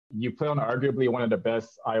you play on arguably one of the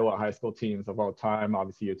best Iowa high school teams of all time.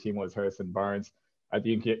 Obviously, your team was Harrison Barnes. I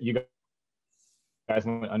think you guys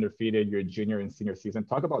went undefeated your junior and senior season.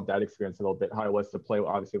 Talk about that experience a little bit, how it was to play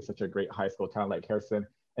obviously with such a great high school talent like Harrison,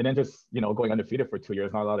 and then just going undefeated for 2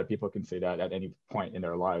 years. Not a lot of people can say that at any point in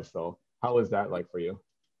their lives. So how was that like for you?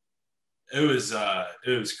 It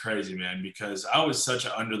was crazy, man, because I was such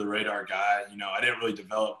an under the radar guy. I didn't really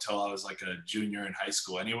develop till I was like a junior in high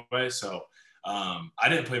school anyway. So I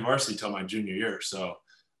didn't play varsity till my junior year. So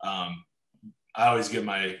I always give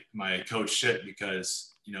my coach shit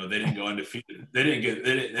because they didn't go undefeated. They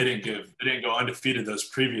didn't go undefeated those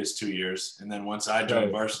previous 2 years. And then once I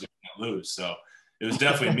joined varsity, I didn't lose. So it was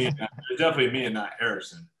definitely me. It was definitely me and not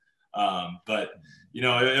Harrison. But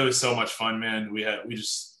it was so much fun, man. We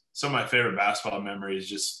just some of my favorite basketball memories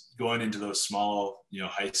just going into those small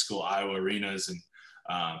high school Iowa arenas and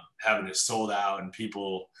having it sold out and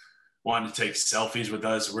people wanting to take selfies with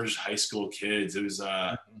us. We're just high school kids. It was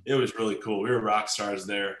really cool. We were rock stars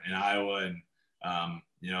there in Iowa, and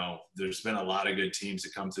there's been a lot of good teams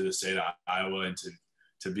that come through the state of Iowa, and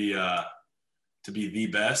to be the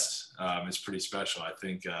best is pretty special. I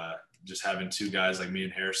think just having two guys like me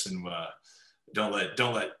and Harrison, don't let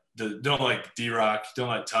D-Rock, don't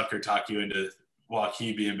let Tucker talk you into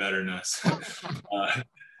Waukee being better than us.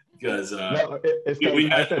 Because no,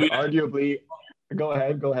 I said arguably. Go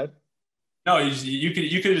ahead. No, you could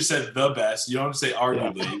have just said the best. You don't have to say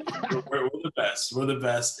arguably. Yeah. We're the best. We're the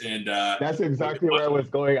best, and that's exactly where I was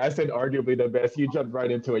going. I said arguably the best. You jumped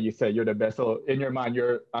right into it. You said you're the best. So in your mind,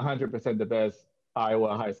 you're 100% the best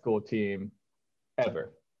Iowa high school team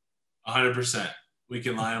ever. 100%. We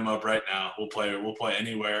can line them up right now. We'll play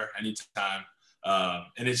anywhere, anytime.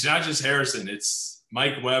 And it's not just Harrison. It's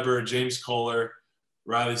Mike Weber, James Kohler,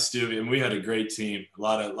 Riley Stuvey, and we had a great team. A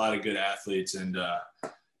lot of good athletes, and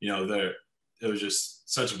it was just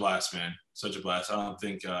such a blast, man. Such a blast. I don't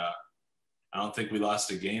think we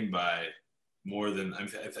lost a game by more than.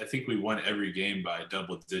 I think we won every game by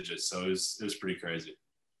double digits. So it was pretty crazy.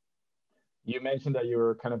 You mentioned that you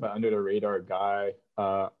were kind of an under the radar guy.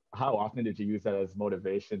 How often did you use that as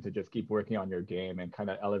motivation to just keep working on your game and kind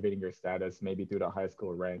of elevating your status, maybe through the high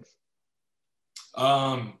school ranks?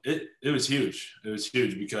 It was huge. It was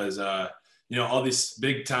huge because all these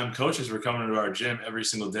big time coaches were coming to our gym every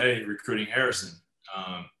single day recruiting Harrison,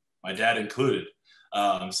 my dad included.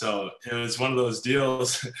 So it was one of those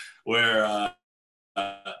deals where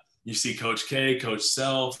you see Coach K, Coach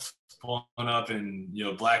Self pulling up in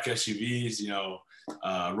black SUVs,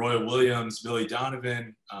 Roy Williams, Billy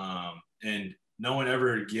Donovan, and no one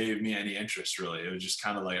ever gave me any interest really. It was just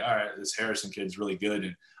kind of like, all right, this Harrison kid's really good,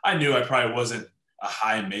 and I knew I probably wasn't a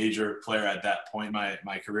high major player at that point in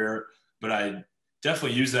my career, but I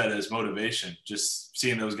definitely used that as motivation. Just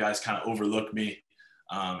seeing those guys kind of overlook me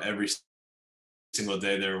every single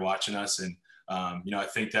day they were watching us, and I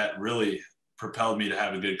think that really propelled me to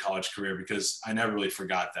have a good college career because I never really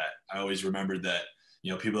forgot that. I always remembered that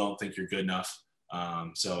people don't think you're good enough.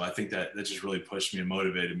 So I think that just really pushed me and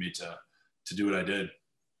motivated me to do what I did.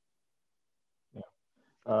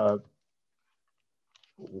 Yeah.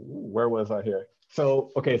 Where was I here?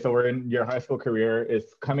 So we're in your high school career.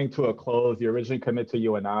 It's coming to a close. You originally committed to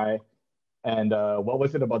UNI. And what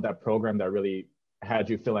was it about that program that really had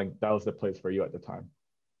you feel like that was the place for you at the time?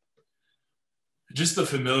 Just the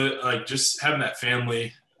familiar, just having that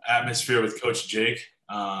family atmosphere with Coach Jake.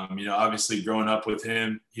 Obviously growing up with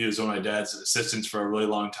him, he was one of my dad's assistants for a really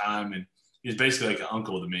long time, and he was basically like an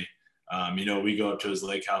uncle to me. We go up to his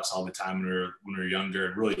lake house all the time when we were younger,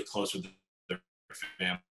 and really close with their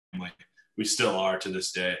family. We still are to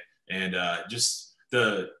this day, and just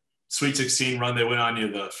the Sweet 16 run they went on,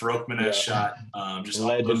 the Farouk Maness shot, just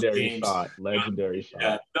legendary shot.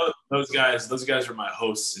 Yeah, those guys were my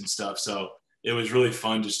hosts and stuff, so it was really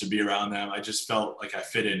fun just to be around them. I just felt like I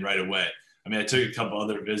fit in right away. I mean, I took a couple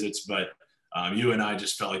other visits, but UNI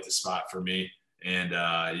just felt like the spot for me. And,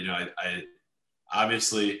 I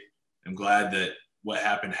obviously am glad that what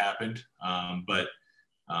happened. But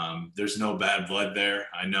there's no bad blood there.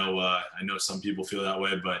 I know some people feel that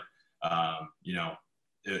way, but,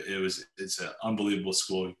 it's an unbelievable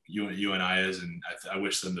school. UNI is, and I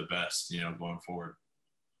wish them the best, going forward.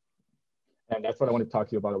 And that's what I want to talk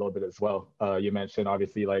to you about a little bit as well. You mentioned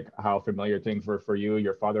obviously like how familiar things were for you.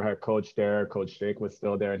 Your father had coached there. Coach Jake was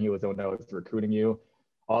still there, and he was the one that was recruiting you.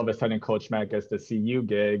 All of a sudden, Coach Matt gets to see you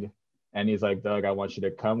gig, and he's like, "Doug, I want you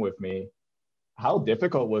to come with me." How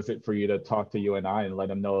difficult was it for you to talk to UNI and let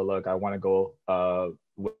them know, look, I want to go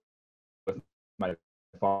with my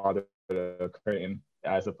father to Creighton,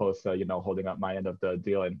 as opposed to holding up my end of the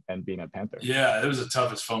deal and being a Panther? Yeah, it was the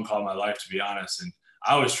toughest phone call of my life, to be honest. And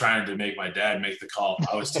I was trying to make my dad make the call.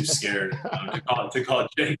 I was too scared to call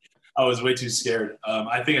Jake. I was way too scared.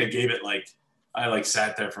 I think I gave it I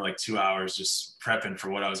sat there for like 2 hours just prepping for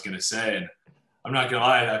what I was going to say. And I'm not going to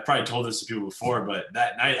lie, I probably told this to people before, but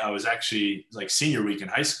that night I was actually like senior week in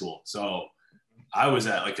high school. So I was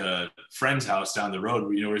at like a friend's house down the road.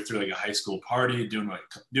 We're through like a high school party, doing what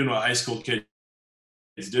high school kids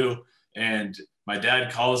do. And my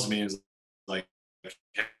dad calls me and is like,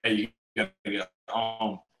 "Hey, you gotta get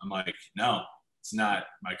home." I'm like, "No, it's not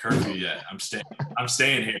my curfew yet. I'm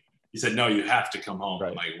staying here." He said, "No, you have to come home." Right.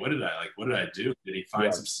 I'm like, what did I do? Did he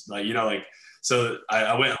find some, so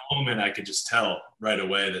I went home and I could just tell right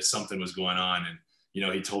away that something was going on. And,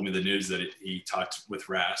 he told me the news that he talked with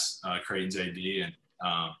Rass, Creighton's AD. And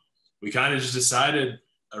we kind of just decided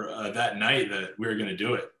that night that we were going to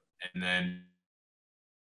do it. And then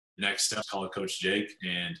next step, called Coach Jake.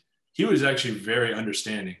 And he was actually very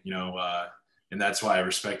understanding, and that's why I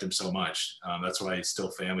respect him so much. That's why he's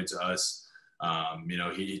still family to us.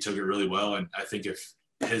 He took it really well. And I think if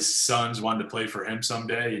his sons wanted to play for him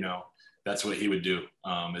someday, that's what he would do,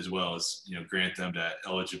 as well as, grant them that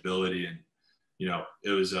eligibility. And, it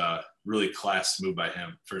was a really class move by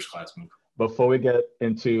him, first class move. Before we get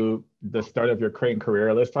into the start of your Creighton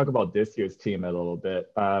career, let's talk about this year's team a little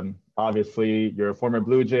bit. Obviously, you're a former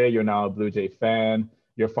Blue Jay. You're now a Blue Jay fan.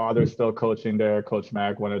 Your father's still coaching there, Coach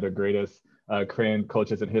Mack, one of the greatest Creighton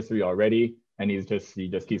coaches in history already. And he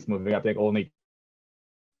just keeps moving. I think only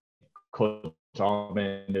Coach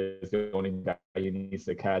Almond is the only guy he needs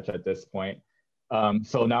to catch at this point.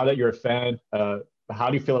 So now that you're a fan, how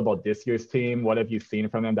do you feel about this year's team? What have you seen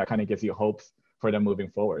from them that kind of gives you hopes for them moving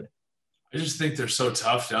forward? I just think they're so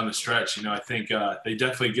tough down the stretch. I think they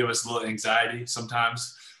definitely give us a little anxiety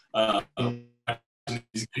sometimes in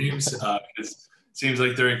these games, because it seems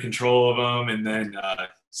like they're in control of them, and then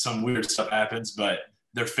some weird stuff happens, but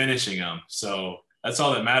they're finishing them. So that's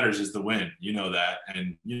all that matters, is the win. You know that,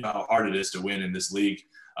 and you know how hard it is to win in this league,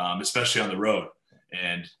 especially on the road.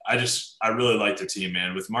 And I really like the team,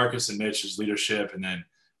 man, with Marcus and Mitch's leadership. And then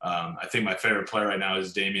I think my favorite player right now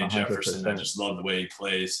is Damian 100%. Jefferson. I just love the way he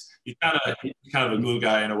plays. He's kind of a glue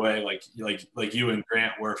guy in a way, like you and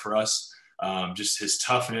Grant were for us. Just his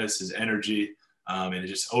toughness, his energy, and it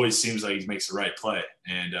just always seems like he makes the right play.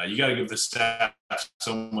 And you got to give the staff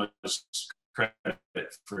so much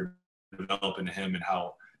credit for developing him and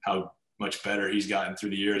how much better he's gotten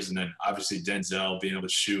through the years. And then obviously Denzel being able to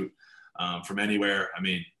shoot from anywhere. I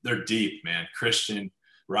mean, they're deep, man. Christian,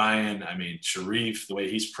 Ryan, Sharif, the way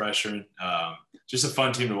he's pressuring. Just a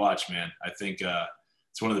fun team to watch, man. I think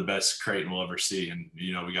it's one of the best Creighton we'll ever see. And,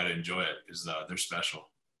 we got to enjoy it because they're special.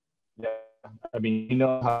 Yeah. You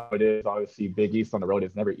know how it is. Obviously, Big East on the road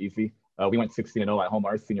is never easy. We went 16-0 at home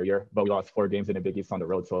our senior year, but we lost 4 games in the Big East on the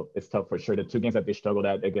road. So it's tough for sure. The 2 games that they struggled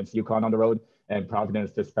at against UConn on the road and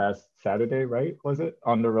Providence this past Saturday, right? Was it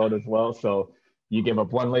on the road as well? So you give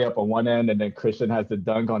up one layup on one end, and then Christian has the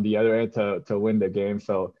dunk on the other end to win the game.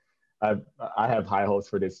 So I have high hopes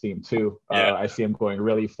for this team too. Yeah. I see him going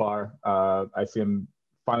really far. I see him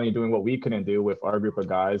finally doing what we couldn't do with our group of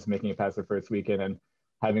guys, making it past the first weekend and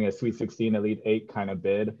having a Sweet 16, Elite 8 kind of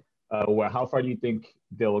bid. How far do you think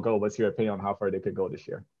they will go? What's your opinion on how far they could go this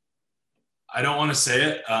year? I don't want to say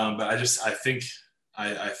it, but I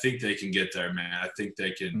think they can get there, man. I think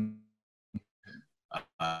they can.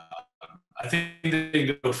 I think they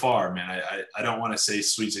can go far, man. I don't want to say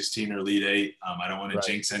Sweet 16 or Elite 8. I don't want to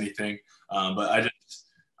jinx anything, but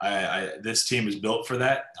this team is built for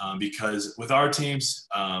that, because with our teams,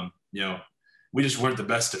 we just weren't the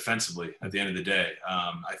best defensively at the end of the day.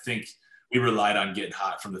 I think we relied on getting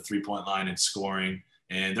hot from the 3-point line and scoring,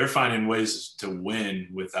 and they're finding ways to win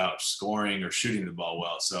without scoring or shooting the ball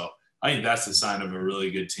well. So I think that's the sign of a really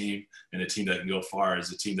good team, and a team that can go far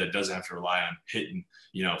is a team that doesn't have to rely on hitting,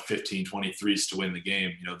 15, 20 threes to win the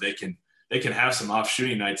game. They can have some off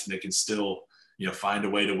shooting nights, and they can still, find a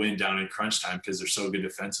way to win down in crunch time because they're so good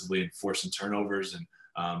defensively and forcing turnovers. And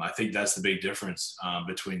I think that's the big difference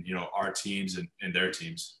between, our teams and their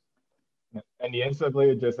teams. And the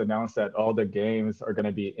NCAA just announced that all the games are going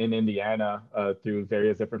to be in Indiana through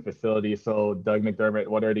various different facilities. So, Doug McDermott,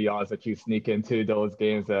 what are the odds that you sneak into those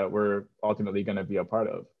games that we're ultimately going to be a part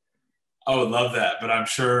of? I would love that, but I'm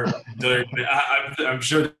sure I'm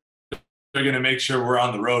sure they're going to make sure we're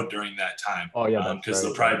on the road during that time. Oh yeah, because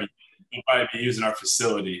they'll probably be using our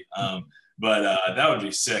facility. But that would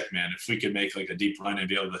be sick, man. If we could make like a deep run and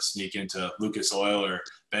be able to sneak into Lucas Oil or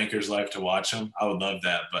Bankers Life to watch them, I would love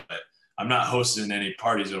that. But I'm not hosting any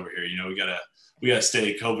parties over here. We gotta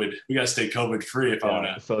stay COVID. We gotta stay COVID free if I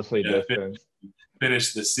want to socially distance.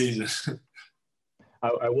 finish the season.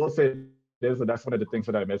 I will say that's one of the things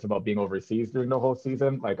that I miss about being overseas during the whole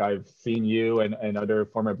season. Like I've seen you and other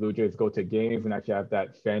former Blue Jays go to games and actually have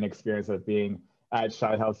that fan experience of being at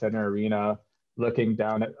Shai House Center Arena, looking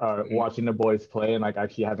down at watching the boys play and like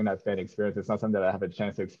actually having that fan experience. It's not something that I have a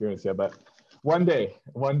chance to experience yet, but one day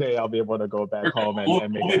I'll be able to go back home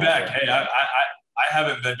and make we'll it be back. happen. Hey, I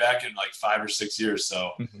haven't been back in like 5 or 6 years,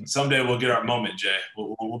 so someday we'll get our moment, Jay.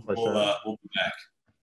 We'll For sure. we'll be back.